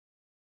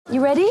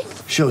You ready?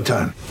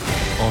 Showtime.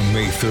 On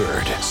May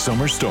 3rd,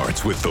 summer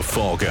starts with The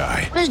Fall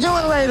Guy. Let's do it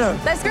later.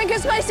 Let's drink a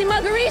spicy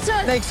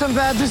margarita. Make some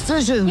bad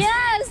decisions.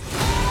 Yes!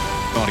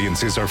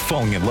 Audiences are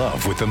falling in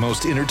love with the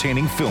most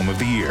entertaining film of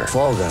the year.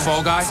 Fall Guy.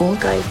 Fall Guy? Fall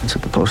Guy. That's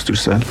what the poster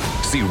said.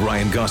 See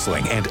Ryan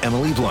Gosling and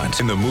Emily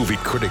Blunt in the movie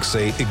critics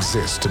say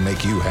exists to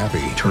make you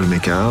happy. Trying to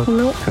make it out?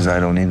 Nope. Because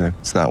I don't either.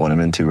 It's not what I'm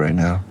into right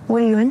now.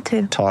 What are you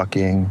into?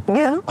 Talking.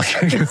 Yeah.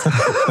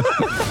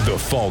 The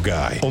Fall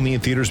Guy. Only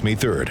in theaters May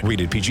 3rd.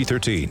 Rated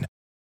PG-13.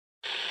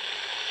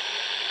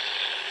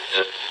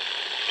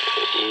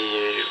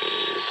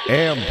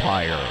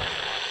 Empire.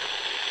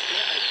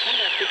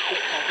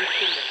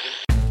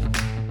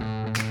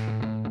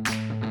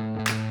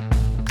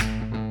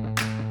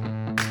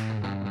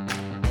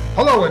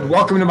 Hello and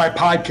welcome to my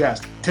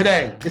podcast.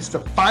 Today, it's the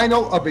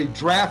final of a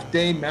draft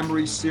day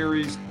memory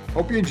series.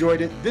 Hope you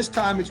enjoyed it. This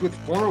time it's with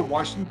former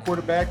Washington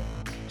quarterback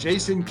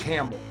Jason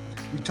Campbell.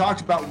 We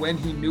talked about when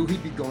he knew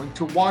he'd be going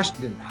to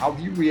Washington, how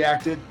he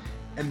reacted,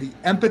 and the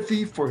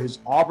empathy for his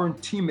Auburn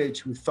teammates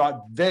who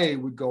thought they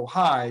would go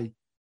high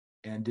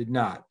and did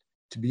not.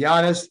 To be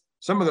honest,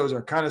 some of those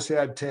are kind of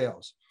sad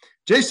tales.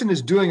 Jason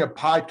is doing a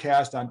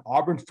podcast on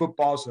Auburn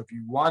football. So if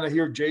you want to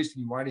hear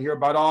Jason, you want to hear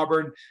about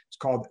Auburn, it's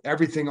called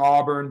Everything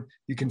Auburn.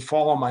 You can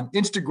follow him on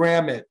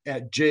Instagram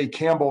at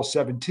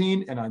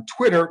jcampbell17 and on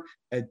Twitter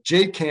at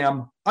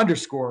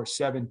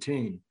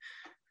jcam_17.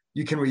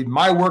 You can read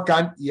my work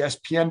on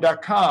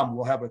ESPN.com.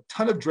 We'll have a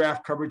ton of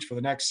draft coverage for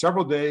the next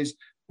several days,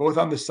 both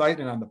on the site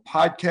and on the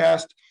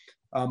podcast.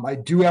 I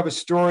do have a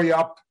story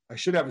up. I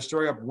should have a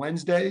story up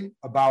Wednesday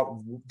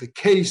about the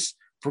case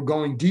for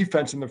going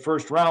defense in the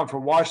first round for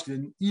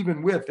Washington,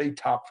 even with a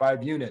top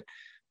 5 unit.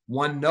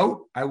 One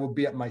note, I will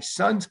be at my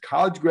son's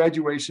college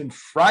graduation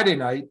Friday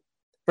night,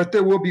 but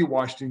there will be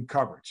Washington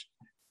coverage.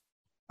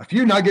 A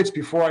few nuggets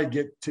before I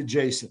get to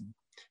Jason.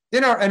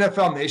 In our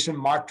NFL Nation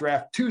mock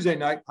draft Tuesday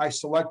night, I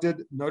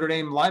selected Notre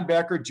Dame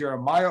linebacker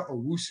Jeremiah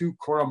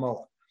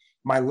Owusu-Koramoah.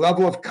 My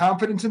level of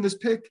confidence in this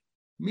pick,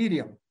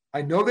 medium.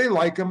 I know they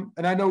like him,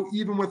 and I know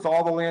even with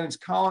all the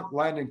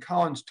Landon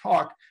Collins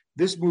talk,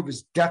 this move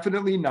is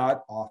definitely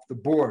not off the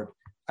board.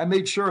 I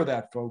made sure of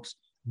that, folks.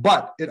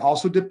 But it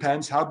also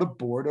depends how the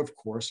board, of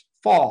course,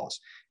 falls.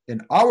 In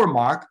our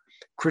mock,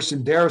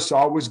 Christian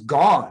Darrisaw was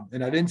gone,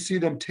 and I didn't see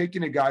them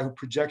taking a guy who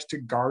projects to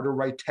guard or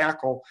right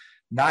tackle,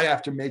 not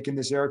after making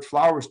this Ereck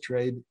Flowers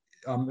trade,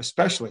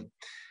 especially.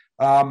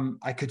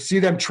 I could see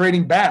them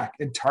trading back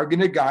and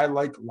targeting a guy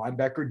like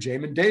linebacker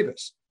Jamin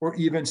Davis or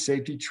even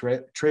safety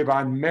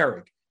Trayvon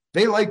Merrick.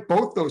 They like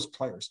both those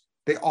players.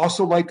 They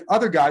also like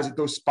other guys at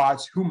those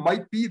spots who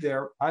might be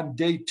there on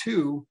day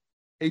 2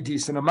 a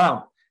decent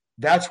amount.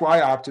 That's why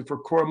I opted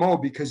for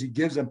Koramoah, because he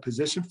gives them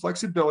position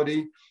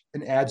flexibility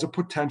and adds a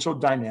potential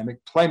dynamic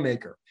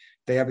playmaker.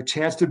 They have a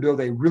chance to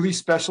build a really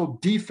special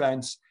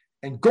defense.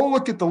 And go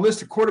look at the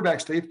list of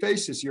quarterbacks they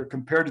face this year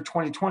compared to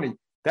 2020.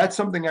 That's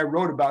something I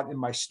wrote about in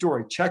my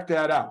story. Check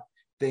that out.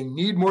 They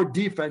need more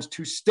defense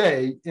to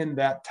stay in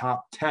that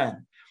top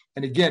 10.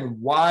 And again,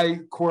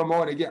 why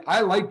Koramoah? And again, I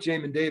like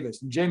Jamin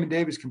Davis, and Jamin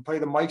Davis can play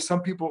the mic.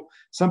 Some people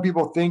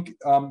think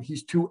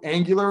he's too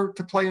angular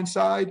to play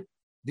inside.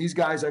 These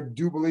guys, I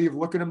do believe,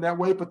 look at him that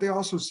way, but they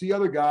also see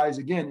other guys,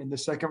 again, in the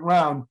second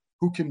round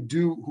who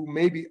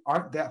maybe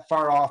aren't that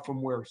far off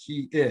from where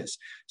he is.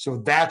 So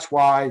that's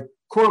why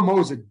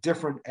Koramoah is a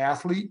different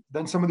athlete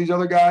than some of these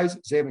other guys.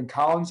 Zaven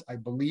Collins, I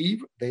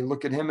believe, they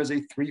look at him as a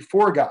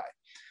 3-4 guy.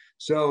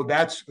 So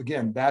that's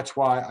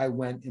why I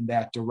went in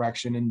that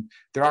direction. And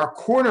there are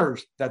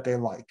corners that they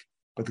like,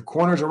 but the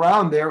corners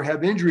around there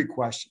have injury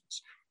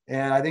questions.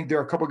 And I think there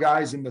are a couple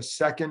guys in the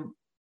second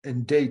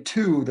and day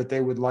 2 that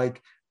they would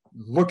like.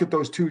 Look at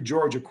those 2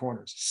 Georgia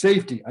corners.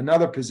 Safety,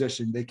 another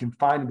position they can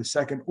find in the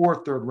second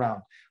or third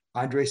round.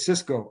 Andre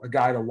Cisco, a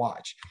guy to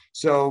watch.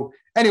 So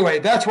anyway,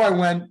 that's why I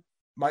went.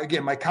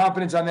 My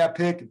confidence on that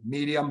pick,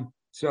 medium.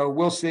 So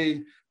we'll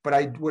see.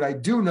 But what I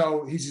do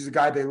know, he's a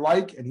guy they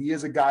like, and he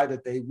is a guy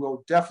that they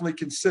will definitely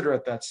consider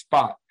at that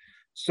spot.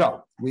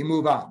 So we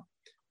move on.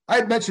 I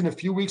had mentioned a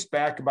few weeks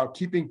back about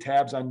keeping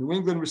tabs on New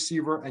England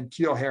receiver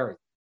N'Keal Harry.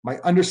 My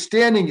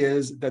understanding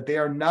is that they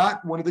are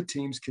not one of the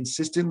teams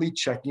consistently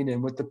checking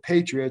in with the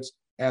Patriots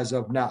as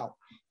of now.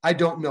 I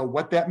don't know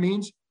what that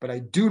means, but I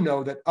do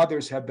know that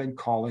others have been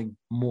calling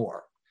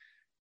more.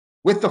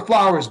 With the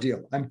Flowers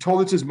deal, I'm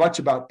told it's as much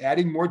about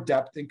adding more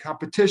depth and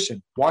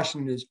competition.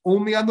 Washington is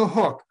only on the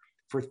hook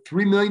for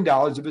 $3 million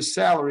of his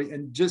salary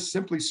and just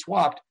simply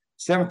swapped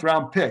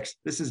 7th-round picks.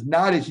 This is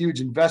not a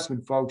huge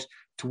investment, folks,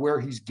 to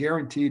where he's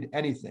guaranteed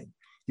anything.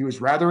 He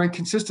was rather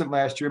inconsistent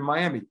last year in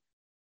Miami.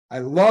 I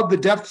love the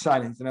depth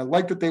signings, and I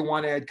like that they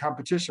want to add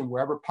competition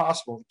wherever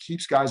possible. It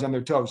keeps guys on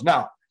their toes.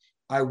 Now,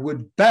 I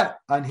would bet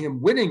on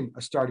him winning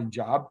a starting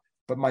job,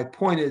 but my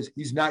point is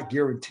he's not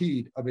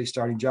guaranteed of a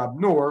starting job,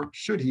 nor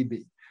should he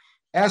be.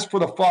 As for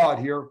the fallout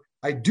here,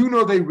 I do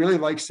know they really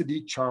like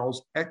Sadiq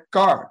Charles at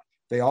guard.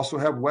 They also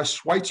have Wes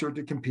Schweitzer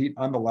to compete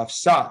on the left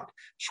side.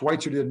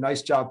 Schweitzer did a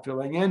nice job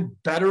filling in,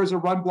 better as a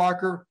run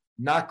blocker,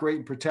 not great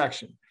in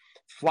protection.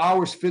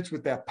 Flowers fits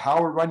with that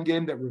power run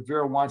game that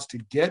Rivera wants to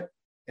get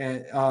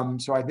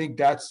And so I think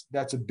that's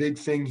a big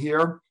thing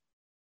here.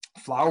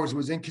 Flowers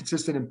was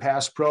inconsistent in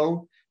pass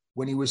pro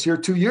when he was here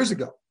 2 years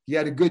ago. He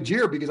had a good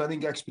year because I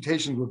think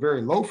expectations were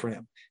very low for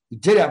him. He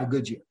did have a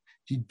good year.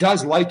 He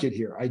does like it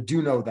here. I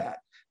do know that.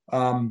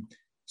 And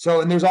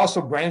there's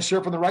also Brandon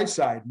Sheriff on the right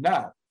side.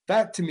 Now,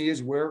 that to me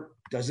is where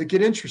does it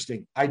get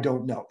interesting? I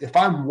don't know. If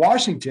I'm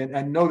Washington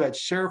and know that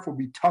Sheriff will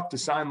be tough to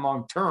sign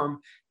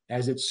long-term,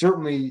 as it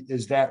certainly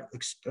is that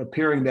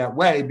appearing that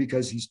way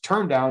because he's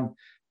turned down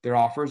their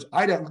offers,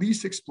 I'd at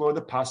least explore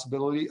the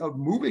possibility of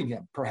moving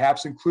him,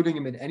 perhaps including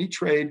him in any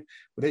trade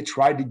where they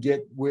tried to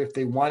get where if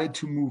they wanted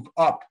to move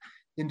up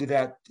into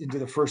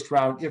the first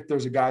round, if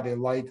there's a guy they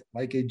like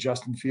a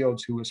Justin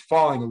Fields who is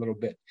falling a little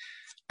bit.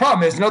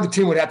 Problem is another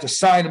team would have to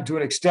sign him to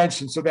an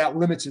extension, so that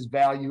limits his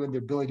value and the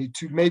ability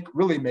to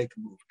really make a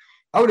move.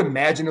 I would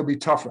imagine it'll be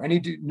tough for any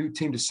new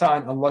team to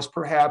sign unless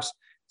perhaps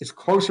it's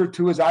closer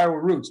to his Iowa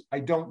roots. I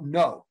don't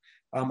know.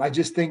 I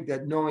just think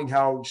that knowing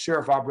how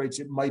Sheriff operates,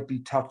 it might be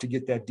tough to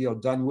get that deal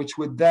done, which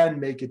would then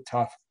make it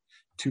tough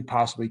to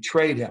possibly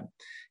trade him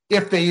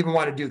if they even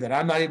want to do that.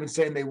 I'm not even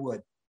saying they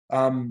would,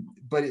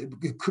 but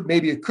it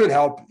could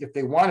help if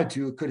they wanted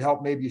to. It could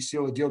help maybe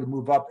seal a deal to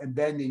move up, and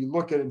then you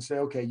look at it and say,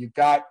 okay, you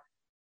got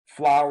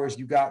Flowers,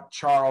 you got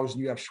Charles,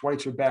 and you have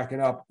Schweitzer backing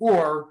up,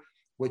 or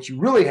what you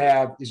really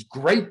have is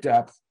great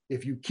depth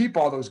if you keep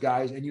all those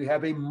guys and you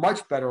have a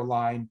much better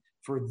line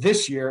for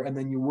this year, and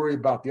then you worry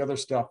about the other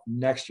stuff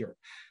next year.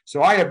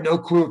 So I have no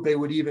clue if they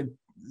would even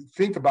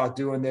think about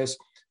doing this.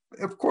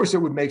 Of course,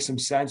 it would make some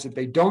sense. If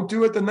they don't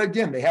do it, then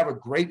again, they have a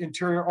great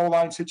interior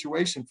O-line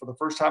situation for the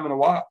first time in a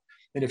while.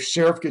 And if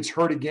Sheriff gets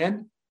hurt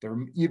again,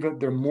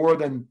 they're more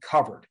than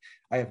covered.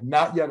 I have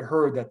not yet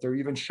heard that they're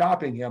even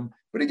shopping him.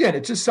 But again,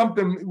 it's just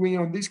something,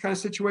 in these kind of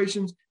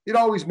situations, it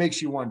always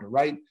makes you wonder,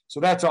 right? So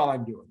that's all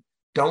I'm doing.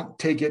 Don't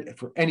take it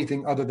for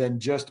anything other than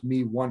just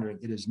me wondering.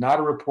 It is not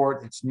a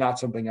report. It's not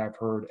something I've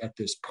heard at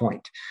this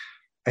point.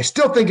 I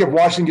still think if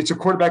Washington gets a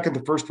quarterback in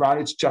the first round,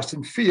 it's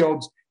Justin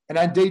Fields. And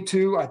on day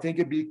 2, I think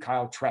it'd be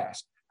Kyle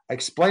Trask. I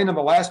explained in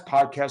the last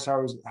podcast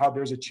how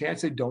there's a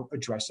chance they don't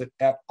address it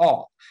at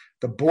all.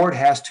 The board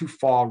has to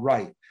fall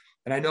right.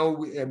 And I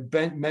know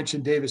Ben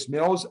mentioned Davis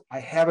Mills. I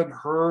haven't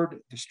heard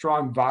the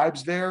strong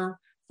vibes there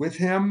with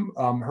him.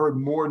 Heard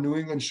more New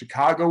England,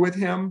 Chicago with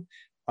him.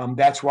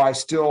 That's why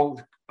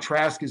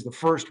Trask is the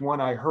first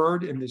one I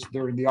heard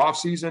during the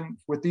offseason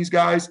with these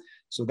guys.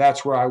 So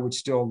that's where I would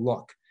still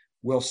look.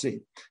 We'll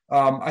see.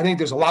 I think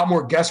there's a lot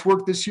more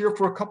guesswork this year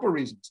for a couple of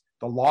reasons.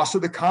 The loss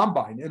of the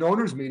combine and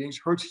owners' meetings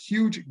hurts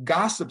huge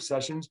gossip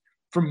sessions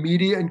from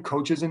media and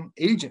coaches and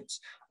agents.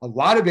 A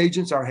lot of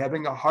agents are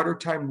having a harder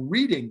time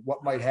reading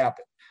what might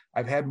happen.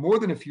 I've had more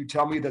than a few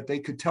tell me that they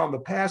could tell in the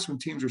past when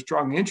teams were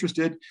strongly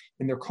interested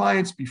in their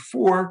clients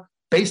before,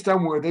 based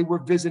on where they were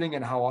visiting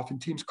and how often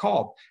teams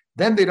called.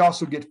 Then they'd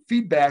also get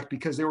feedback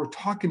because they were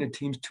talking to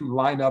teams to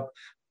line up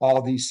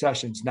all these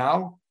sessions.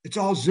 Now it's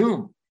all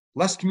Zoom,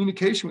 less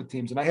communication with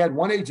teams. And I had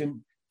one agent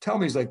tell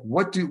me, he's like,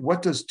 what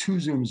does 2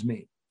 Zooms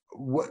mean?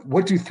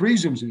 What do 3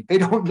 Zooms mean? They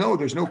don't know.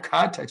 There's no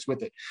context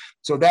with it.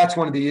 So that's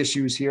one of the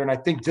issues here. And I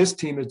think this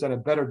team has done a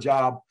better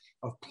job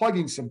of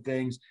plugging some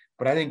things.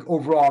 But I think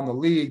overall in the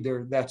league,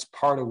 that's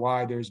part of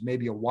why there's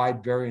maybe a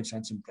wide variance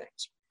on some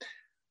things.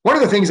 One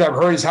of the things I've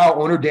heard is how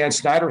owner Dan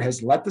Snyder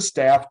has let the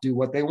staff do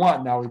what they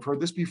want. Now, we've heard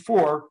this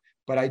before,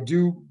 but I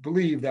do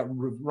believe that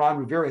Ron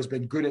Rivera has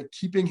been good at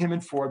keeping him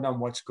informed on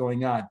what's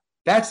going on.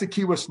 That's the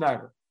key with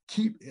Snyder.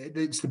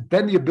 It's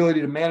been the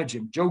ability to manage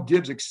him. Joe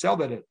Gibbs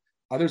excelled at it.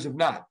 Others have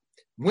not.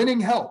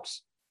 Winning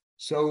helps.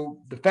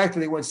 So the fact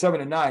that they went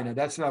 7-9, and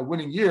that's not a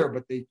winning year,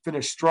 but they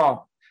finished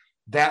strong,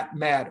 that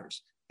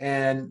matters.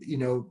 And,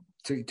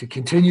 to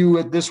continue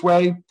it this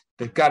way,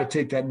 they've got to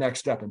take that next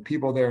step, and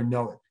people there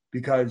know it,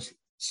 because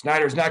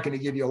Snyder's not going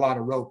to give you a lot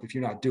of rope if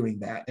you're not doing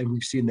that. And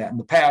we've seen that in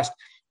the past.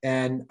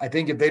 And I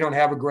think if they don't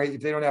have a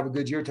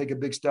good year, take a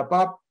big step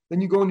up, then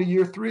you go into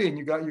year 3 and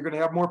you're going to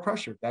have more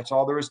pressure. That's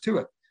all there is to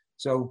it.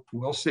 So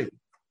we'll see.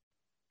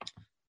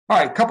 All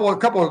right, a couple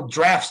of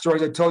draft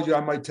stories I told you I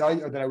would tell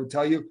you.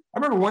 I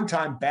remember one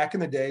time back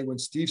in the day when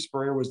Steve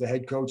Spurrier was the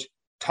head coach,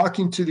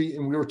 we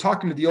were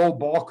talking to the old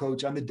ball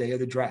coach on the day of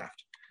the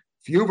draft.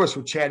 A few of us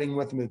were chatting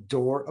with him at the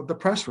door of the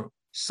press room.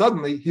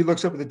 Suddenly, he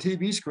looks up at the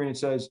TV screen and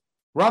says,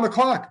 "We're on the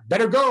clock,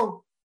 better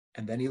go."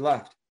 And then he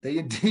left. They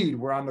indeed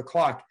were on the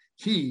clock.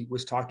 He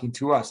was talking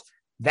to us.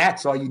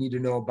 That's all you need to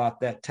know about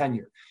that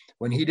tenure.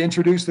 When he'd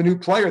introduce the new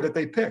player that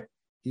they picked,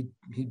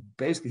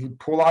 he'd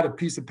pull out a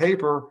piece of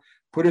paper,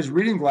 put his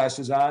reading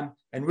glasses on,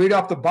 and read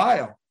off the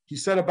bio. He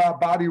said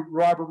about Bobby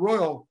Robert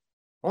Royal,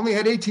 only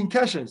had 18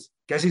 catches.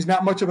 Guess he's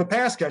not much of a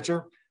pass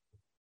catcher.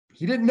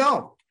 He didn't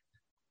know.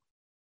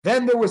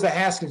 Then there was a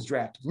Haskins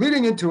draft.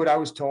 Leading into it, I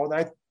was told,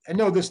 I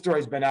know this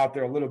story's been out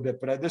there a little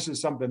bit, but this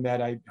is something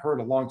that I heard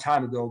a long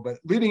time ago. But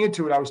leading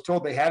into it, I was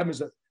told they had him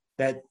as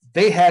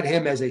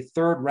a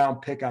 3rd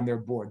round pick on their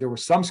board. There were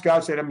some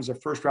scouts that had him as a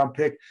 1st round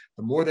pick.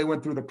 The more they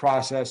went through the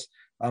process,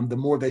 the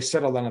more they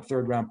settled on a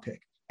 3rd round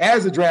pick.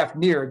 As the draft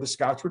neared, the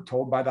scouts were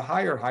told by the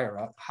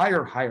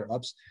higher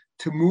ups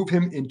to move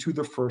him into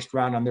the 1st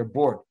round on their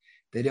board.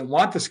 They didn't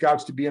want the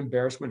scouts to be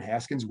embarrassed when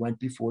Haskins went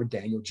before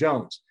Daniel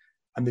Jones.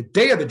 On the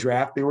day of the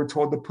draft, they were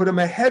told to put him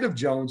ahead of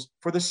Jones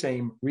for the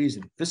same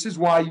reason. This is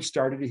why you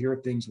started to hear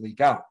things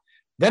leak out.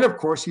 Then, of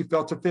course, he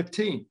fell to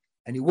 15,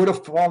 and he would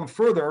have fallen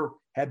further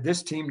had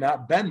this team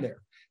not been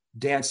there.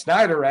 Dan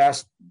Snyder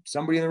asked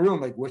somebody in the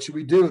room, like, what should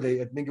we do?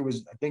 I think it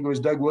was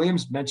Doug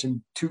Williams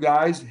mentioned two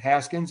guys,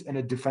 Haskins and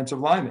a defensive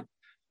lineman,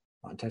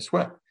 Montez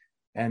Sweat.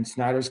 And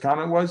Snyder's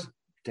comment was,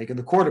 taking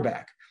the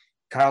quarterback.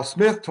 Kyle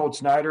Smith told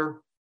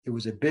Snyder it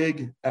was a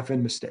big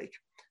effing mistake.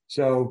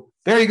 So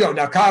there you go.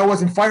 Now, Kyle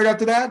wasn't fired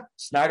after that.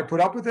 Snyder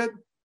put up with it,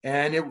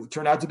 and it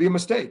turned out to be a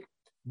mistake.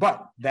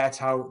 But that's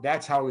how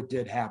it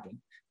did happen.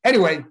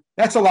 Anyway,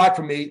 that's a lot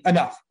from me.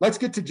 Enough. Let's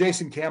get to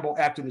Jason Campbell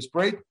after this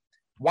break.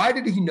 Why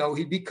did he know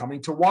he'd be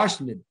coming to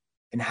Washington,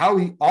 and how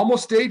he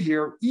almost stayed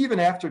here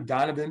even after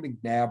Donovan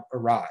McNabb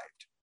arrived?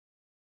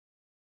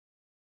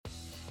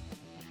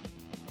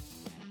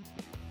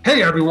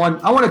 Hey, everyone.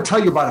 I want to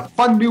tell you about a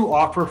fun new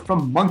offer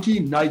from Monkey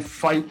Knife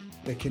Fight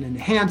that can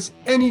enhance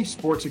any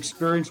sports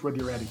experience, whether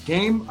you're at a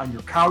game, on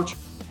your couch,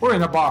 or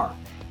in a bar.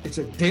 It's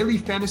a daily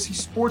fantasy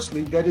sports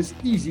league that is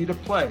easy to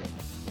play.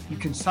 You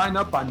can sign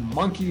up on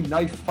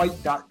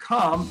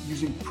monkeyknifefight.com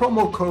using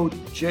promo code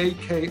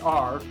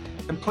JKR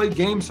and play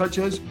games such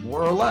as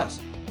More or Less.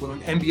 Will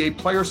an NBA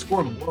player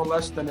score more or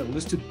less than a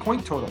listed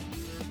point total?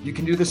 You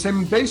can do the same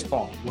in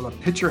baseball. Will a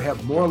pitcher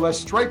have more or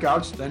less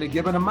strikeouts than a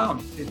given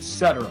amount,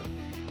 etc.?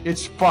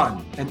 It's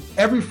fun. And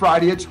every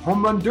Friday, it's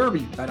Home Run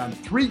Derby. Bet on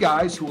three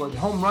guys who had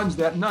home runs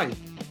that night.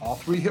 All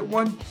three hit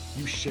one,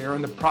 you share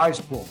in the prize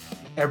pool.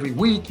 Every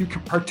week, you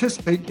can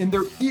participate in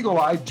their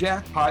Eagle Eye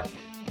jackpot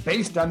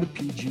based on the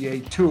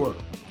PGA Tour.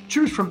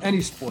 Choose from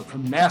any sport,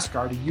 from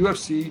NASCAR to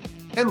UFC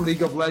and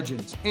League of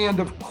Legends. And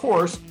of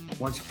course,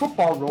 once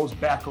football rolls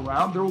back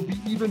around, there will be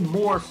even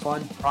more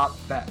fun prop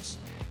bets.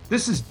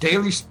 This is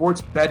daily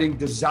sports betting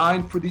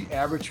designed for the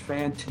average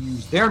fan to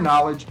use their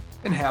knowledge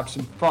and have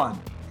some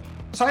fun.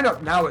 Sign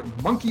up now at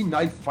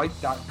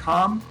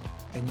monkeyknifefight.com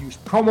and use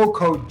promo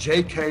code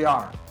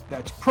JKR.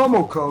 That's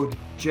promo code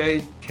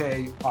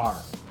JKR.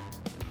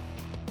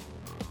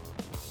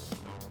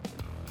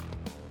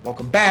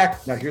 Welcome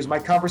back. Now here's my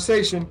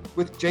conversation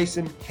with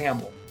Jason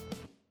Campbell.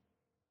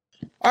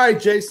 All right,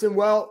 Jason.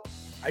 Well,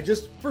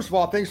 first of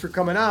all, thanks for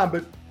coming on,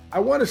 but I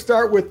want to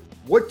start with,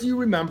 what do you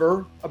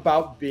remember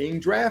about being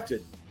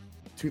drafted?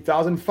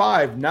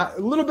 2005. Not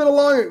a little bit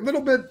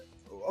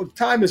of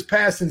time has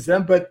passed since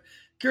then, but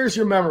curious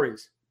your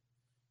memories.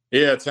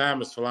 Yeah,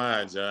 time is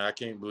flying, John. I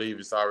can't believe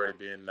it's already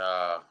been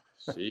a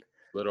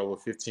little over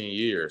 15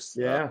 years.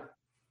 Yeah.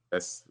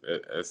 That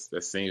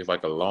seems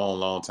like a long,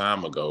 long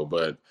time ago.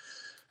 But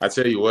I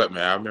tell you what,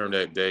 man, I remember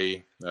that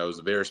day. It was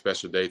a very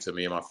special day to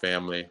me and my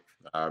family.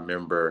 I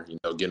remember,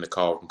 getting a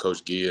call from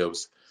Coach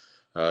Gibbs.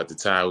 At the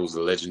time, he was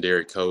a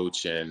legendary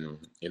coach, and,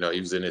 he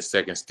was in his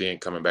second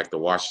stint coming back to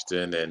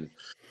Washington, and,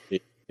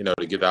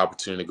 to get the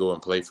opportunity to go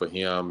and play for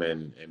him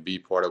and be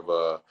part of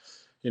a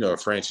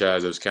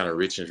franchise that was kind of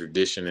rich in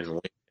tradition and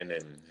winning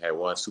and had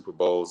won Super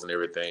Bowls and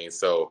everything.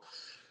 So,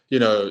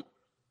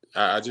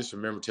 I just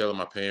remember telling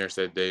my parents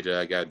that day that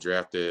I got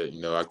drafted,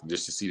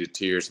 just to see the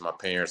tears in my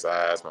parents'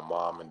 eyes, my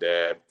mom and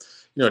dad.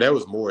 That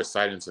was more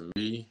exciting to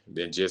me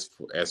than just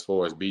as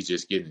far as me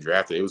just getting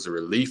drafted. It was a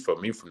relief for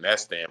me from that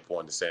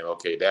standpoint to saying,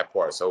 okay, that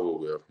part's over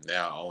with.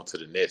 Now on to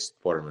the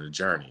next part of the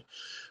journey.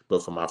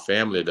 But for my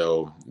family,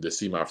 though, to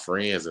see my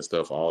friends and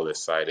stuff all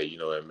excited,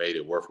 it made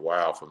it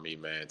worthwhile for me,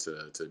 man,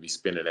 to be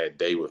spending that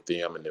day with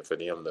them, and then for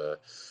them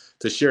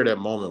to share that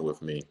moment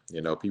with me.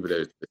 People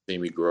that see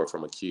me grow up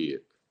from a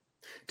kid.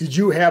 Did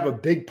you have a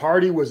big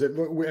party? Was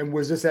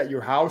this at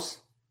your house?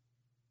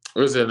 It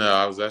was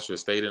I was actually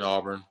stayed in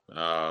Auburn.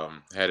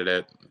 Had it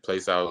at the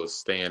place I was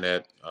staying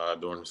at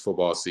during the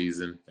football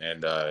season,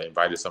 and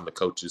invited some of the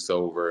coaches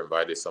over,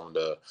 invited some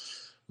of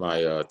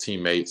my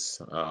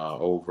teammates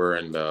over,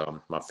 and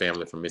my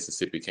family from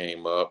Mississippi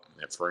came up,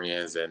 and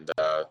friends. And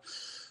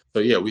so,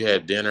 yeah, we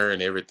had dinner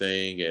and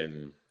everything.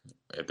 And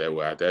at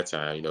that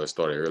time, it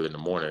started early in the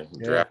morning.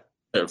 Yeah.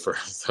 So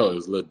it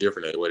was a little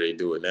different than the way they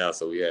do it now.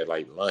 So we had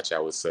like lunch, I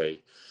would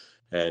say.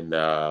 And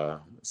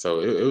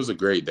so it was a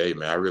great day,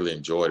 man. I really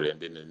enjoyed it.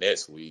 And then the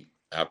next week,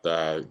 after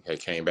I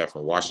had came back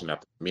from Washington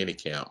after the mini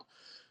camp,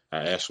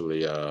 I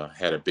actually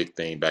had a big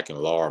thing back in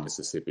Laurel,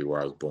 Mississippi, where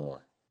I was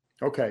born.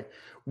 Okay.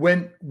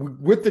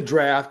 With the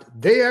draft,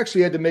 they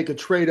actually had to make a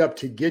trade up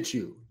to get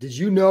you. Did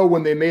you know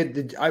when they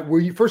made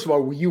first of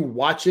all, were you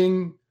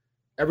watching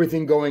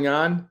everything going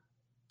on?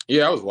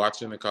 Yeah, I was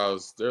watching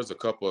because there's a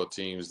couple of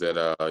teams that,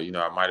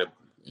 I might have,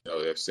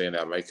 they're saying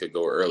that I could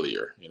go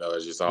earlier.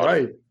 It's just all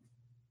right.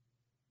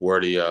 Where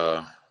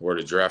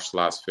the draft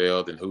slots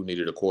failed and who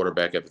needed a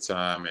quarterback at the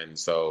time. And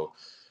so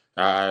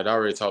I had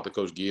already talked to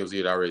Coach Gibbs. He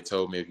had already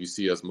told me, if you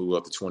see us move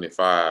up to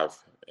 25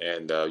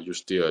 and you're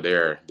still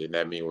there, then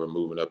that means we're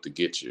moving up to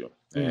get you.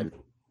 And,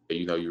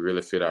 you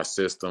really fit our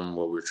system,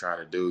 what we're trying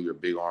to do. You're a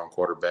big arm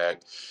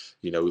quarterback.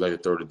 We like to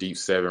throw the deep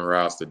 7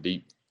 routes, the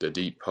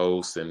deep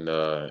posts, and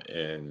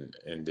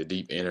the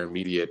deep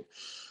intermediate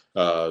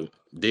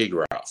dig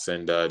routes.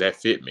 And that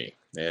fit me.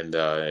 and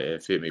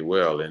it fit me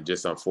well. And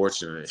just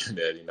unfortunate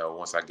that,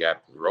 once I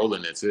got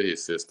rolling into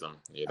his system,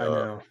 I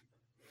know.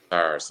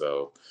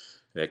 So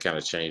that kind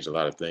of changed a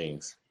lot of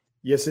things.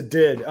 Yes, it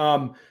did.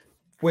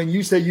 When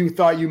you say you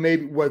thought you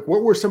maybe, what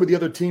were some of the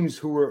other teams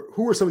who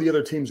were some of the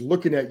other teams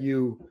looking at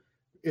you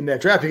in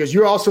that draft? Because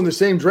you're also in the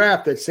same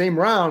draft, that same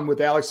round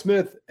with Alex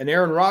Smith, and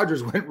Aaron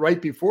Rodgers went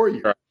right before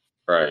you.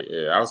 Right.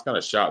 Yeah. I was kind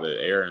of shocked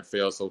that Aaron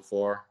fell so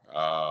far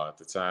at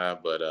the time,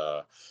 but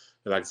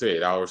like I said,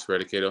 it always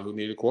predicated on who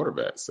needed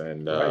quarterbacks.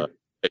 And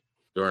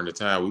during the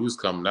time we was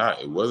coming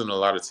out, it wasn't a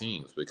lot of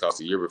teams, because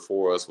the year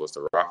before us was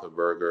the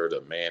Roethlisberger,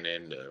 the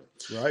Manning,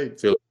 the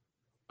Phil,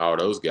 all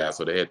those guys.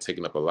 So they had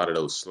taken up a lot of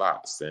those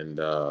slots and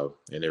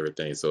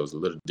everything. So it was a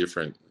little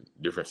different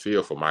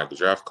feel for my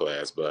draft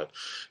class. But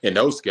and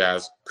those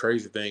guys,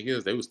 crazy thing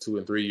is, they was 2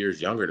 and 3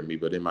 years younger than me,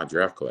 but in my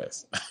draft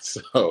class.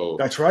 So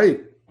that's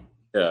right.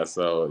 Yeah,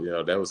 so,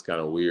 that was kind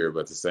of weird,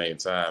 but at the same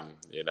time,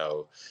 it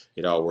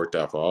all worked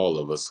out for all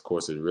of us. Of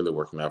course, it's really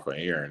working out for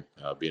Aaron,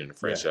 being in the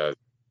franchise.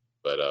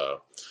 But,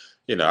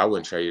 I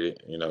wouldn't trade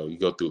it. You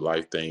go through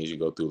life things, you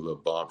go through little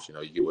bumps,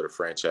 you get with a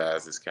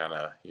franchise, it's kind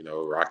of,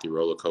 rocky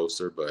roller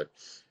coaster, but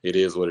it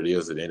is what it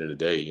is at the end of the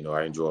day.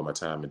 I enjoy my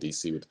time in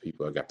D.C. with the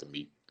people I got to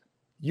meet.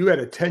 You had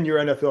a 10-year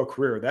NFL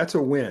career. That's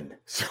a win.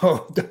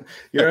 So,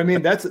 you know what I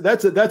mean? That's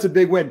a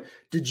big win.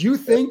 Did you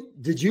think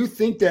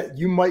that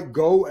you might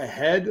go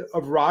ahead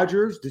of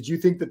Rodgers? Did you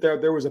think that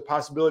there was a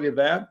possibility of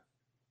that?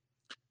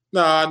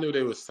 No, I knew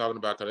they was talking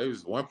about, because there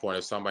was one point, they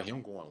was talking about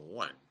him going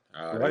one.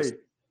 Right.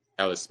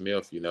 Alex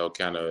Smith,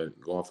 kind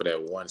of going for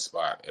that one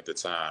spot at the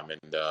time.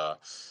 And,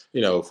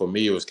 for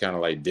me, it was kind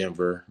of like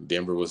Denver.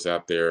 Denver was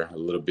out there a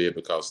little bit,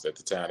 because at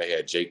the time they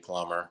had Jake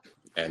Plummer,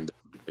 and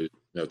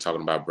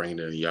talking about bringing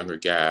in a younger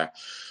guy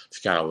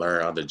to kind of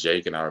learn under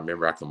Jake. And I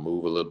remember I can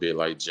move a little bit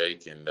like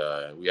Jake. And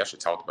we actually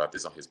talked about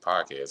this on his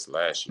podcast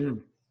last year.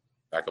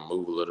 I can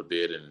move a little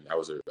bit, and I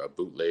was a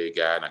bootleg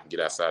guy, and I can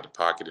get outside the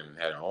pocket and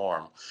had an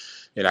arm,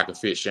 and I could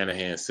fit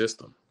Shanahan's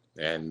system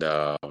and,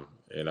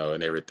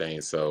 and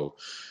everything. So,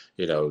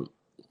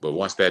 but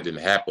once that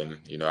didn't happen,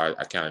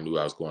 I kind of knew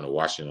I was going to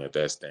Washington at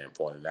that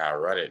standpoint. And now I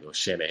run it.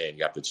 Shanahan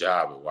got the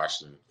job at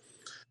Washington.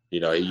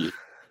 He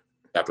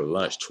after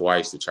lunch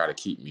twice to try to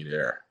keep me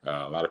there.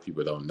 A lot of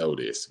people don't know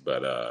this,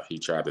 but he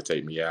tried to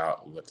take me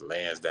out. We went to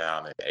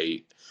Lansdowne at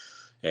 8,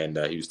 and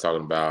he was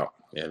talking about,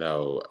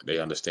 they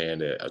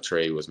understand that a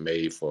trade was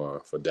made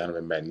for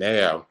Donovan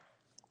McNabb,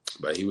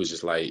 but he was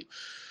just like,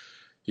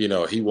 he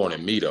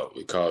wanted me though,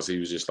 because he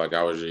was just like,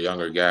 I was a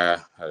younger guy,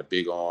 had a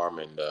big arm,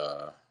 and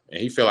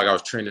he felt like I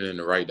was trending in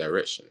the right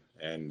direction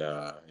and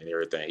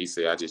everything. He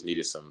said I just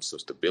needed some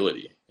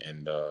stability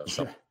and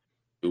some.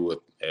 Do with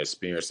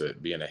experience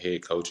of being a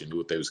head coach and do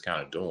what they was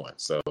kind of doing.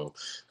 So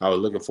I was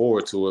looking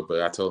forward to it,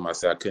 but I told him, I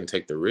said I couldn't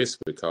take the risk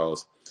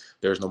because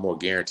there's no more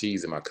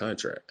guarantees in my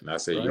contract. And I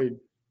said,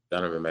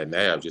 Donovan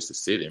McNabb just to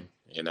sit him,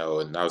 and I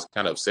was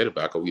kind of upset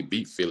about it because we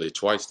beat Philly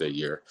twice that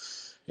year.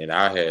 And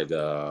I had,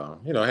 I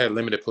had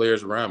limited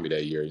players around me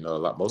that year,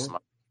 most of my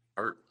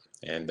hurt.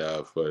 And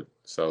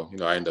so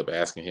I ended up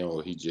asking him, will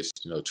he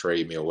just,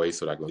 trade me away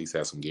so that I can at least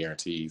have some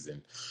guarantees.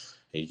 And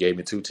he gave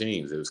me 2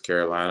 teams. It was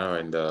Carolina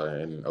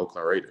and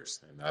Oakland Raiders.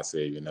 And I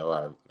said,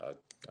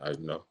 I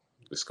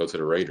let's go to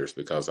the Raiders,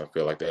 because I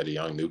feel like they had a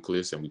young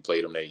nucleus, and we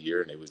played them that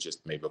year, and it was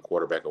just maybe a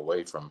quarterback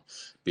away from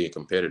being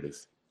competitive.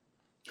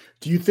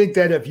 Do you think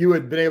that if you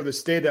had been able to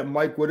stay, that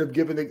Mike would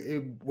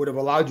have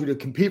allowed you to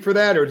compete for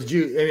that, or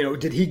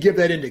did he give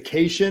that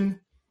indication?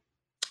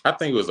 I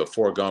think it was a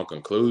foregone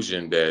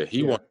conclusion that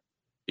he wanted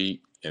to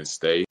compete and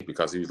stay,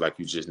 because he was like,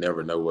 you just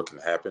never know what can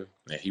happen,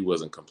 and he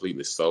wasn't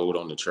completely sold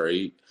on the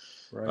trade.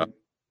 Right.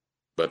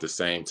 But at the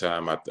same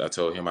time, I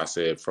told him, I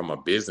said, from a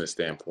business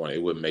standpoint,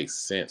 it would make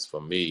sense for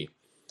me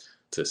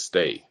to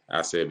stay.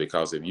 I said,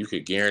 because if you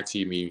could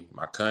guarantee me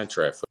my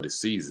contract for the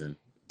season,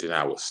 then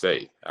I will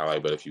stay.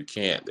 But if you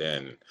can't,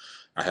 then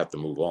I have to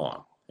move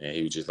on. And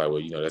he was just like,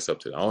 well, that's up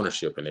to the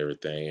ownership and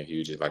everything. And he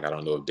was just like, I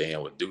don't know if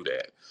Dan would do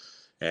that.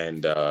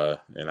 And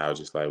I was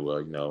just like,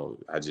 well,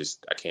 I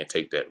can't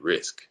take that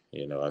risk.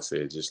 I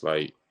said, just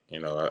like,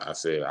 I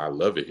said, I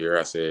love it here.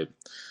 I said,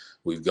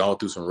 we've gone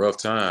through some rough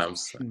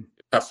times.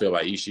 I feel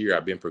like each year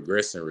I've been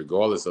progressing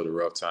regardless of the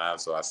rough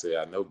times. So I said,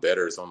 I know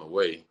better is on the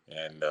way.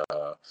 And,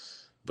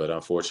 but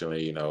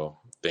unfortunately,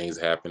 things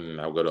happen.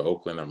 I'll go to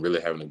Oakland. I'm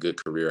really having a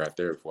good career out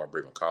there before I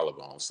break my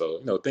collarbone.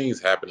 So,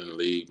 things happen in the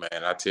league,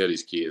 man. I tell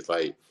these kids,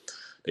 like,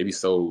 they be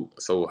so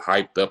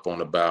hyped up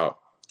on about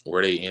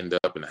where they end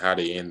up and how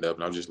they end up.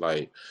 And I'm just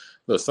like,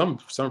 look, some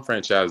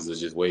franchises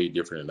are just way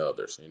different than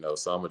others.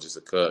 Some are just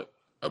a cut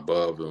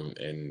above them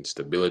in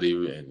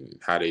stability and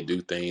how they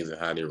do things and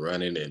how they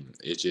run it. And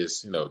it's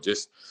just,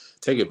 just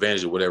take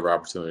advantage of whatever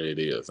opportunity it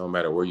is. No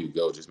matter where you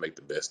go, just make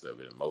the best of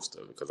it and most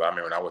of it. Because I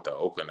remember when I went to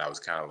Oakland, I was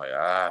kind of like,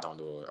 I don't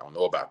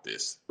know about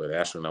this. But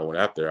actually, when I went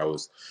out there, I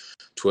was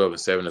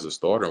 12-7 as a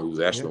starter, and we was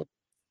actually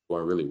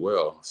going really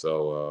well.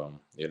 So,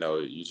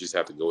 you just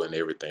have to go in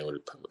everything with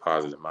a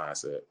positive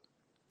mindset.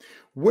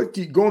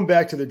 Going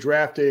back to the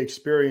draft day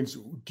experience,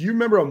 do you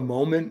remember a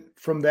moment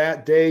from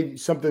that day,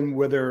 something,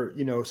 whether,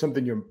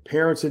 something your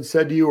parents had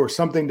said to you or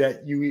something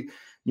that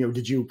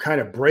did you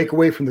kind of break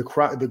away from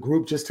the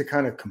group just to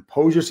kind of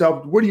compose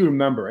yourself? What do you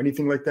remember?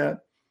 Anything like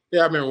that?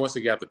 Yeah, I remember once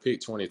they got the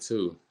pick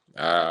 22,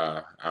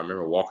 I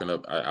remember walking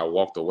up, I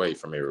walked away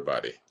from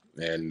everybody,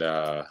 and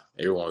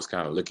everyone was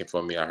kind of looking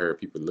for me. I heard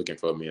people looking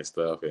for me and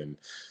stuff, and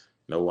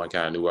no one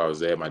kind of knew where I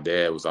was at. My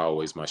dad was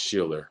always my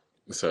shieler,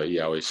 so he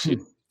always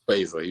shielded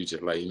face. Like, he was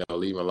just like,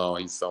 leave him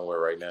alone. He's somewhere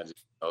right now,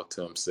 just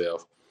to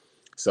himself.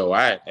 So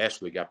I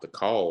actually got the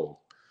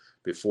call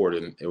before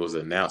it was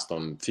announced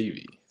on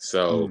TV.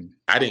 So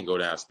I didn't go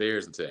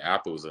downstairs until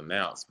after it was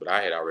announced, but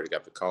I had already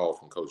got the call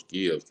from Coach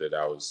Gibbs that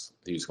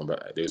they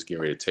was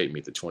getting ready to take me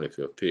at the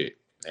 25th pick.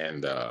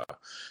 And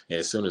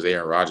as soon as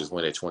Aaron Rodgers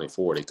went at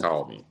 24, they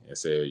called me and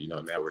said,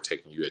 now we're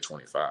taking you at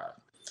 25.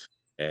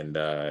 And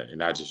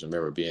I just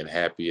remember being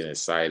happy and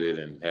excited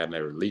and having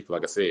that relief.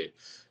 Like I said,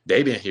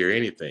 they didn't hear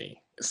anything.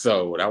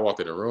 So when I walked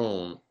in the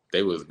room,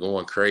 they was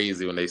going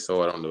crazy when they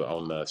saw it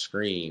on the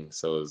screen.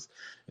 And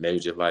they were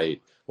just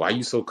like, "Why are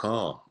you so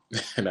calm?"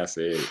 And I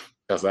said,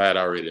 "Because I had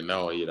already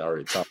known. He had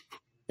already talked."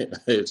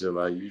 It's just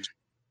like, you.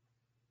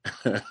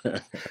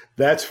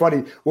 That's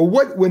funny. Well,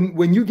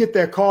 when you get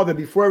that call, then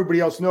before everybody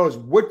else knows,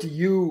 what do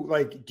you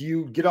like? Do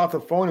you get off the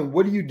phone and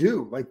what do you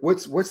do? Like,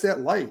 what's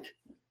that like?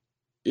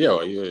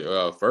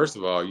 Yeah, first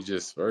of all, you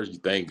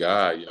thank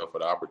God, for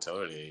the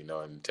opportunity,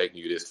 and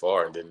taking you this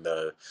far, and then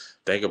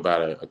think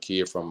about a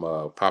kid from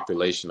a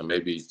population of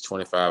maybe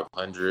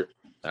 2,500,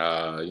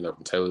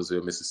 from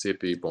Taylorsville,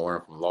 Mississippi,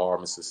 born from Laurel,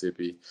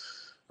 Mississippi.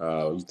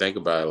 You think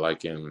about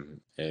it,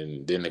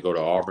 and then they go to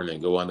Auburn and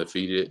go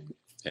undefeated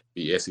and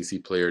be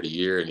SEC Player of the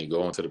Year, and you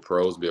go into the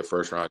pros, be a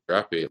first-round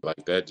draft pick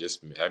like that.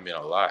 That meant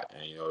a lot,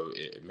 and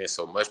it meant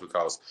so much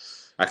because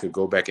I could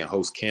go back and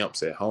host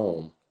camps at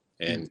home.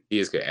 And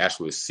kids could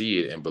actually see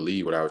it and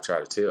believe what I would try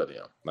to tell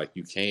them. Like,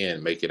 you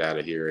can make it out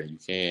of here, and you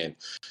can,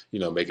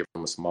 make it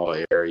from a small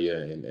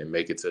area and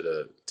make it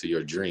to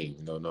your dream,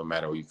 no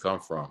matter where you come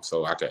from.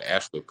 So I could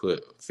actually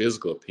put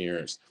physical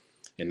appearance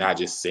and not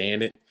just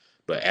saying it,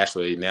 but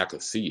actually now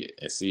could see it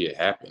and see it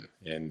happen.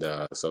 And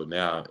so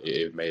now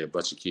it made a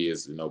bunch of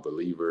kids,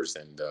 believers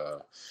and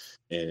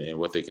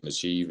what they can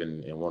achieve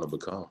and want to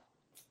become.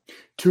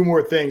 Two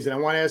more things, and I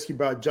want to ask you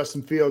about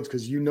Justin Fields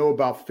because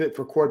about fit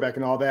for quarterback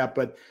and all that,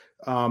 but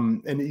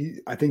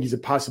I think he's a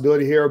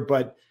possibility here.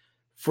 But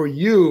for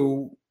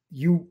you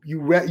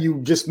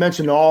just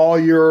mentioned all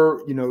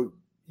your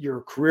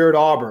career at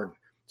Auburn,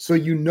 so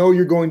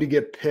you're going to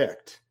get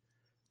picked.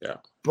 Yeah.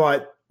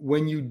 But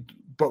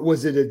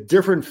was it a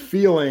different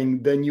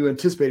feeling than you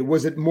anticipated?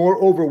 Was it more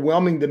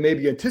overwhelming than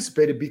maybe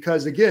anticipated?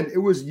 Because again, it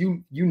was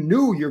you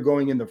knew you're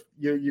going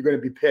to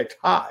be picked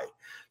high.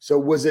 So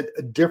was it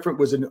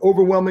an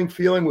overwhelming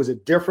feeling? Was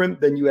it different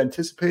than you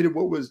anticipated?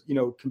 What was,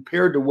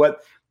 compared to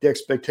what the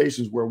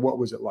expectations were, what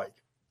was it like?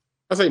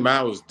 I think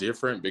mine was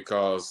different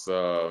because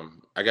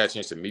I got a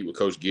chance to meet with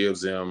Coach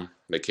Gibbs.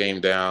 They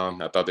came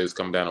down. I thought they was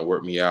coming down to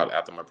work me out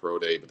after my pro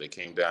day, but they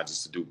came down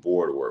just to do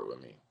board work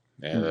with me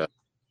and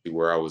see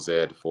where I was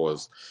at as far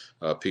as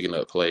picking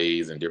up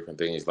plays and different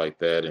things like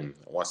that. And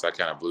once I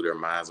kind of blew their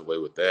minds away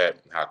with that,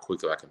 how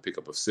quickly I can pick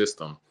up a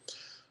system,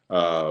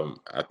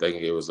 I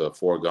think it was a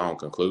foregone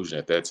conclusion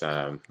at that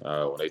time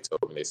when they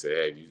told me, they said,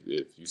 "Hey,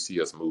 if you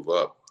see us move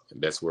up,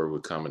 that's where we're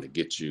coming to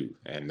get you."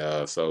 And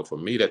so for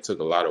me, that took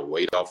a lot of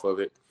weight off of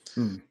it.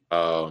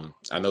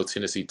 I know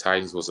Tennessee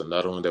Titans was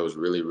another one that was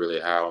really, really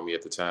high on me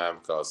at the time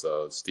because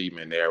Steve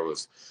McNair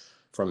was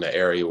from the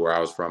area where I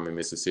was from in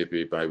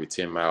Mississippi, maybe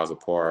 10 miles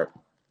apart.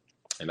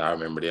 And I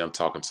remember them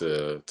talking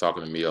to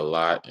me a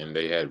lot, and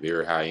they had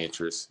very high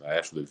interest. I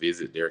actually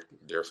visited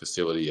their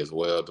facility as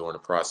well during the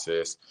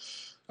process.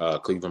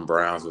 Cleveland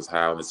Browns was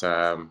high on the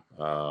time.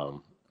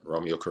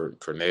 Romeo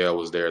Cornell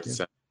was there at the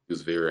time. He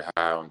was very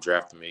high on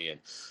drafting me,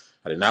 and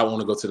I did not want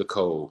to go to the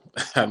cold.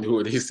 I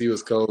knew DC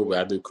was cold, but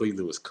I knew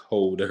Cleveland was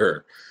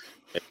colder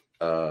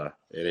and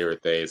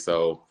everything.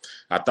 So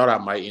I thought I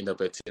might end up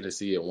at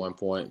Tennessee at one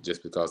point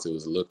just because it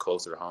was a little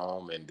closer to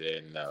home, and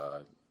then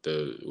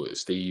with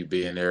Steve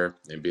being there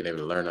and being able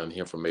to learn on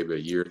him for maybe a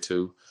year or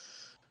two.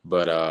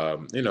 But,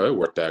 it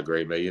worked out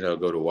great, man.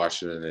 Go to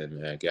Washington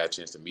and got a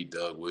chance to meet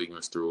Doug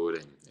Williams through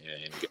it.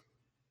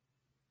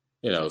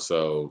 And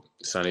so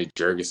Sonny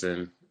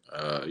Jurgensen,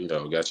 got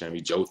a chance to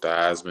meet Joe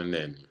Theismann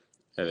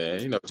and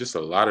then, just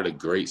a lot of the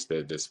greats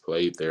that's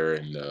played there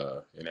and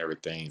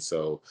everything.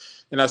 So,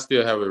 and I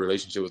still have a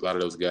relationship with a lot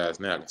of those guys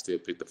now. I can still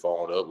pick the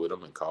phone up with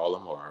them and call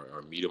them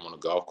or meet them on a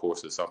golf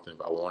course or something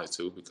if I wanted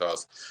to,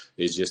 because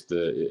it's just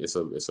it's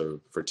a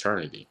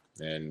fraternity.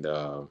 And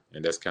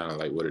that's kind of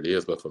like what it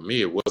is. But for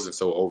me, it wasn't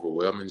so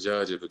overwhelming,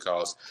 Judge,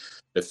 because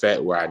the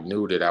fact where I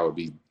knew that I would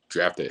be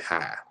drafted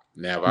high.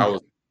 Now, if I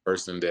was a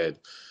person that,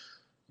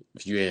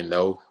 if you didn't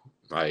know,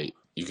 like,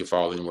 you could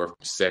fall anywhere from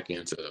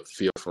second to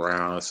fifth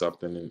round or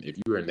something. And if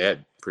you're in that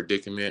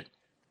predicament,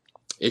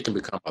 it can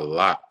become a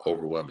lot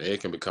overwhelming. It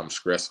can become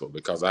stressful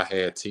because I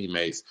had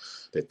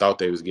teammates that thought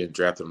they was getting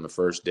drafted on the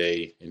first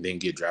day and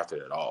didn't get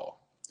drafted at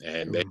all.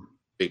 And they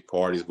big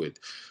parties with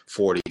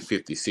 40,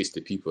 50,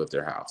 60 people at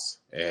their house.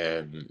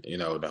 And, you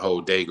know, the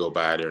whole day go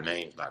by, their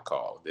name's not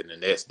called. Then the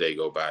next day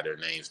go by, their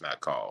name's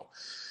not called.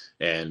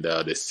 And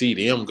to see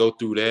them go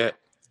through that,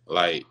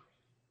 like,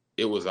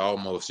 it was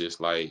almost just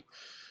like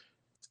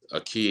a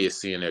kid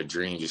seeing their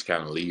dream just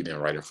kind of leave them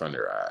right in front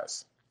of their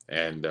eyes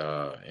and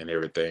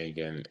everything.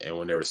 And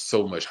when there was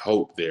so much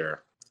hope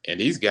there. And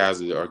these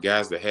guys are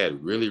guys that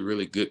had really,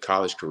 really good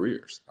college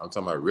careers. I'm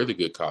talking about really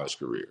good college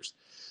careers.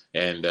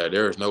 And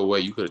there is no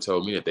way you could have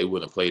told me that they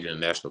wouldn't have played in the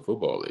National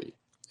Football League.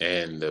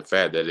 And the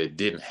fact that it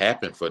didn't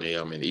happen for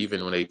them, and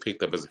even when they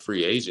picked up as a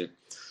free agent,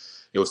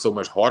 it was so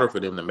much harder for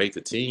them to make the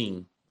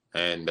team.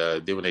 And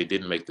then when they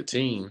didn't make the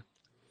team,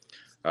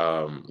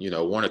 you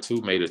know, one or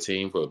two made a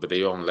team, but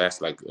they only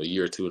last like a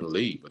year or two in the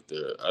league. But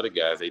the other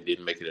guys, they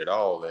didn't make it at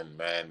all. And,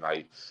 man,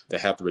 like, they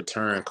have to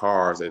return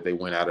cars that they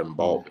went out and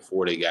bought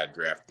before they got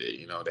drafted.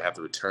 You know, they have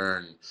to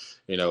return,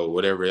 you know,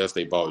 whatever else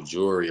they bought,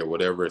 jewelry or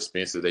whatever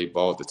expenses they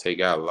bought to take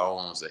out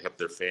loans to help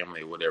their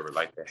family or whatever.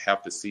 Like, they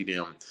have to see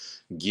them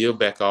give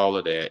back all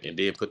of that and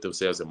then put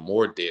themselves in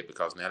more debt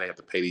because now they have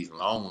to pay these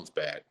loans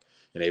back.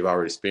 And they've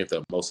already spent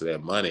up most of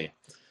that money.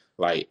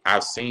 Like,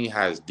 I've seen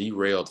how it's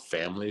derailed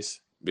families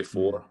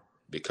before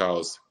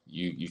because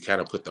you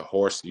kind of put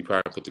you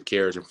probably put the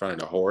carriage in front of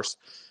the horse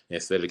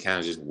instead of kind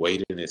of just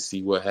waiting and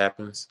see what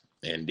happens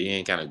and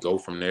then kind of go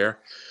from there.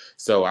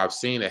 So I've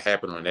seen it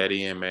happen on that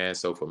end, man.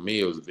 So for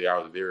me, I was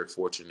very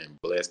fortunate and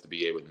blessed to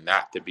be able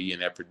not to be in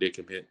that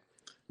predicament.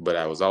 But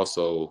I was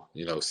also,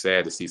 you know,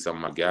 sad to see some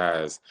of my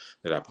guys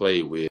that I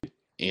played with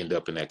end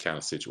up in that kind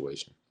of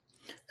situation.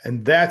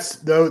 And there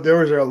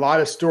are a lot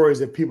of stories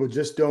that people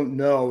just don't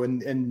know.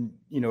 And,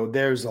 you know,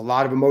 there's a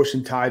lot of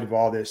emotion tied to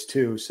all this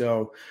too.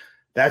 So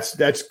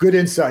that's good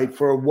insight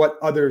for what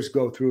others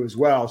go through as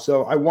well.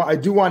 So I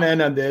do want to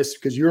end on this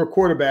because you're a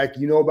quarterback,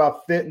 you know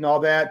about fit and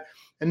all that.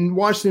 And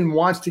Washington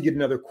wants to get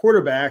another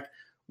quarterback.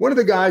 One of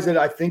the guys that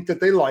I think that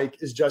they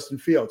like is Justin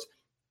Fields.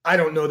 I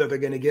don't know that they're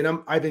going to get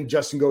him. I think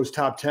Justin goes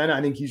top 10.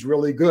 I think he's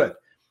really good.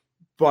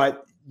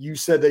 But you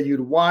said that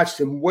you'd watched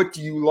him. What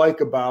do you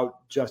like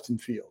about Justin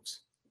Fields?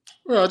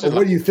 Well,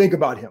 what do you think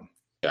about him?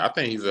 Yeah, I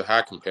think he's a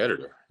high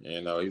competitor.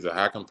 You know, he's a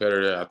high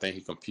competitor. I think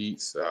he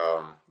competes.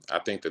 I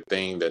think the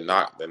thing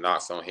that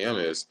knocks on him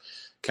is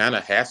kind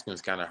of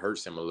Haskins kind of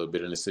hurts him a little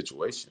bit in the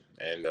situation.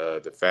 And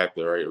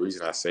the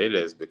reason I say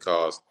that is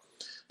because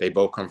they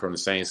both come from the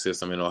same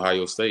system in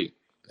Ohio State.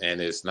 And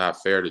it's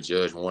not fair to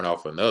judge one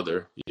off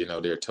another. You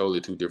know, they're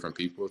totally two different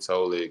people,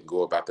 totally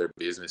go about their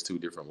business two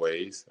different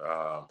ways.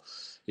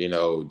 You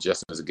know,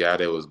 Justin is a guy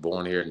that was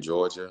born here in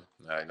Georgia.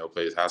 I know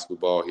plays high school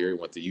ball here. He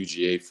went to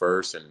UGA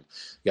first and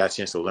got a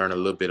chance to learn a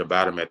little bit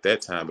about him at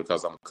that time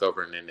because I'm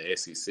covering in the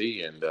SEC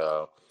and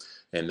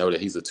know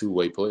that he's a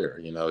two-way player.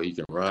 You know, he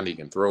can run, he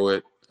can throw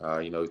it.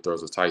 You know, he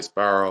throws a tight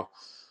spiral.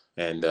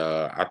 And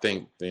I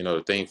think, you know,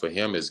 the thing for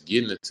him is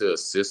getting into a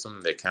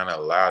system that kind of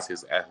allows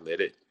his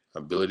athletic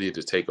ability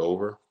to take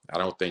over. I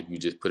don't think you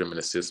just put him in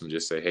a system,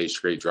 just say, hey,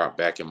 straight drop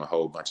back him a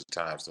whole bunch of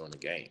times during the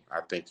game.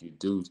 I think you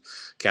do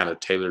kind of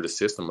tailor the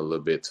system a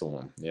little bit to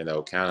him, you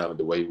know, kind of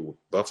the way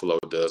Buffalo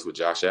does with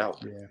Josh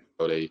Allen. Yeah.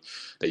 So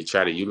they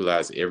try to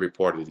utilize every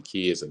part of the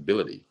kid's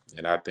ability.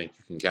 And I think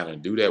you can kind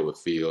of do that with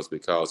Fields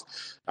because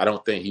I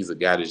don't think he's a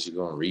guy that's just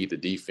going to read the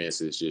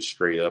defenses just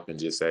straight up and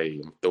just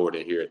say, throw it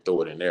in here,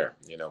 throw it in there.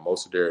 You know,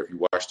 if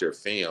you watch their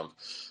film,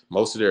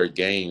 most of their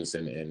games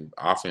and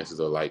offenses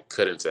are like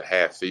cut into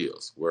half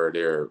fields where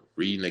they're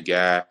reading the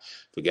guy.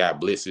 If the guy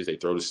blitzes, they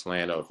throw the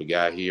slant. Or if the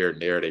guy here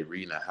and there, they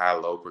reading a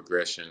high-low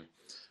progression.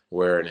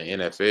 Where in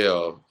the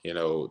NFL, you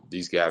know,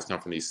 these guys come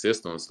from these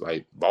systems.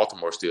 Like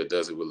Baltimore still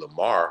does it with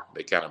Lamar.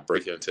 They kind of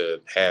break it into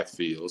half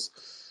fields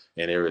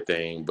and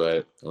everything.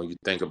 But when you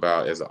think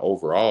about as an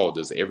overall,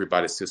 does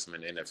everybody's system in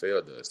the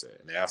NFL does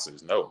that? And the answer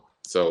is no.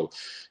 So,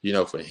 you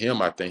know, for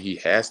him, I think he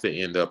has to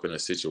end up in a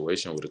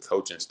situation where the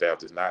coaching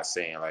staff is not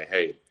saying like,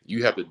 hey,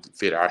 you have to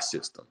fit our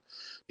system.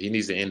 He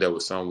needs to end up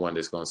with someone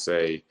that's going to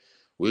say,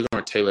 we're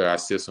going to tailor our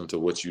system to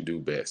what you do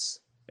best.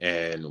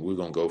 And we're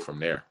going to go from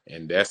there.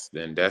 And that's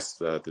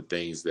the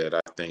things that I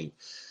think,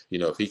 you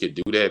know, if he could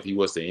do that, if he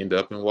was to end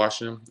up in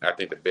Washington, I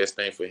think the best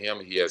thing for him,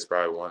 he has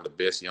probably one of the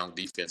best young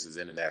defenses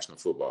in the National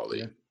Football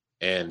League.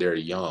 Yeah. And they're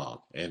young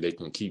and they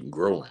can keep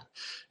growing.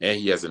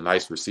 And he has a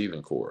nice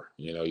receiving core.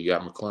 You know, you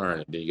got McLaurin,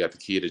 and then you got the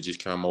kid that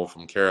just come over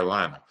from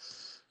Carolina.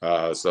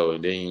 So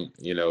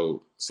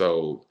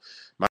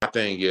my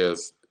thing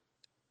is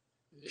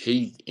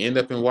he end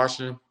up in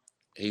Washington,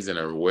 he's in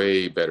a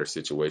way better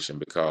situation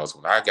because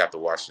when I got to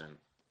Washington,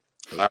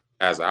 a lot of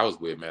guys I was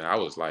with, man, I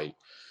was like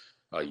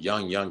a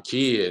young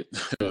kid.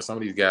 Some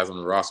of these guys on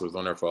the roster was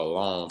on there for a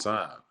long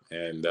time.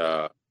 And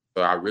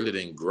so I really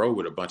didn't grow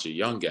with a bunch of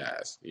young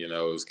guys. You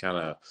know, it was kind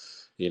of,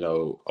 you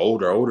know,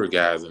 older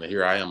guys. And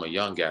here I am, a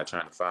young guy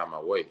trying to find my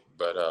way.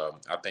 But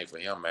I think for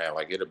him, man,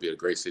 like it'll be a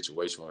great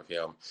situation with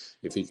him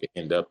if he could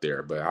end up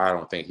there. But I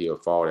don't think he'll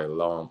fall that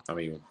low. I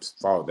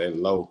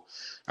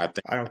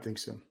don't think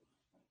so.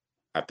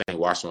 I think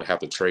Washington would have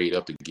to trade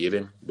up to get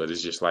him, but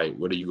it's just like,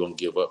 what are you going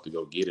to give up to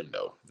go get him,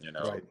 though? You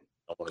know, right.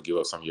 want to give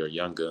up some of your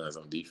young guns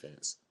on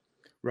defense.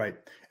 Right.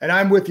 And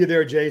I'm with you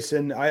there,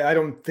 Jason. I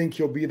don't think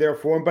he'll be there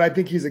for him, but I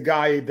think he's a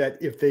guy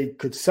that if they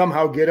could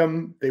somehow get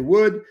him, they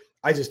would.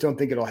 I just don't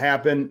think it'll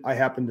happen. I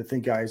happen to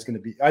think I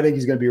think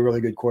he's going to be a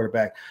really good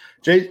quarterback.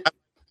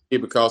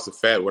 Because of the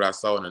fact what I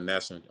saw in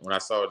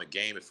the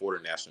game before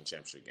the national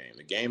championship game,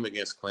 the game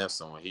against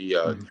Clemson, when he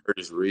hurt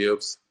his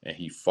ribs and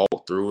he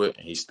fought through it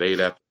and he stayed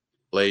after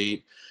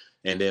played.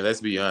 And then let's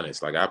be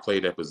honest, like I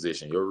played that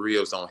position. Your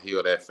ribs don't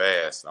heal that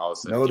fast. All of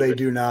a sudden, no, they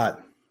do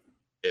not.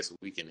 This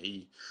week, and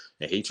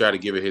he tried to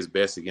give it his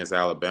best against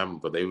Alabama,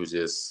 but they was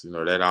just,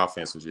 that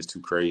offense was just too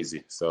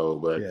crazy. So,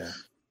 but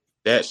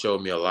that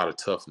showed me a lot of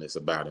toughness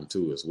about him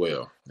too, as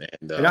well.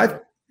 And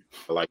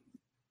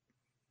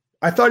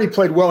I thought he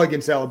played well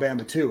against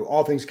Alabama too,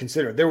 all things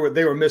considered. They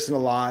were missing a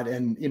lot,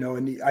 and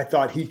I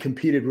thought he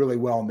competed really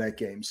well in that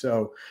game.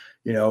 So,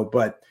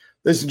 but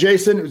listen,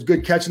 Jason, it was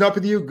good catching up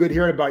with you. Good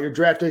hearing about your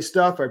draft day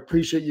stuff. I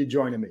appreciate you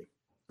joining me.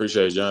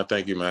 Appreciate it, John.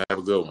 Thank you, man. Have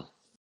a good one.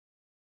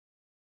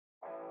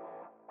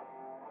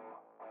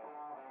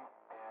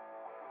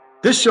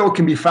 This show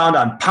can be found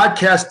on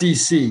Podcast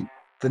DC,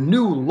 the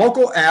new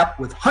local app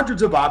with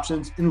hundreds of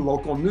options in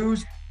local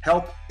news,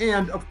 health,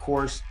 and, of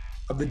course,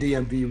 of the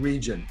DMV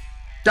region.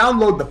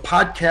 Download the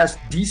Podcast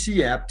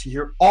DC app to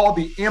hear all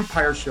the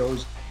Empire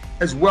shows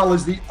as well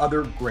as the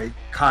other great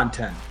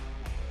content.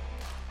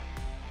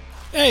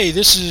 Hey,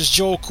 this is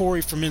Joel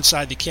Corey from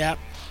Inside the Cap.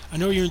 I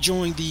know you're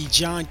enjoying the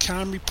John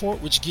Keim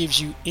Report, which gives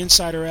you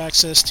insider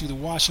access to the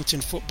Washington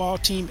football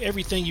team,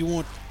 everything you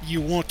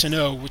want to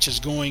know, which is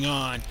going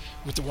on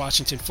with the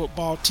Washington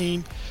football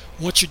team.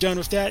 Once you're done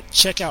with that,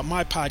 check out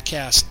my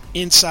podcast,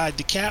 Inside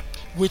the Cap,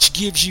 which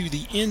gives you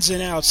the ins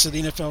and outs of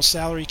the NFL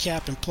salary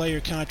cap and player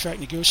contract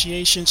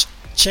negotiations.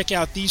 Check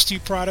out these two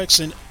products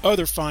and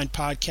other fine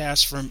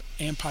podcasts from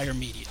Empire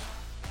Media.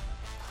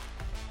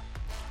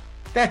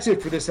 That's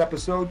it for this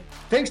episode.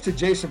 Thanks to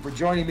Jason for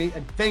joining me,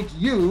 and thank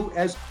you,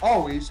 as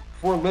always,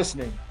 for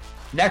listening.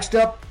 Next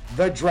up,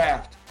 the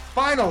draft.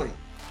 Finally,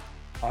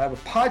 I'll have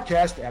a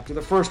podcast after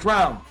the first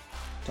round.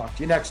 Talk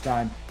to you next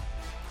time.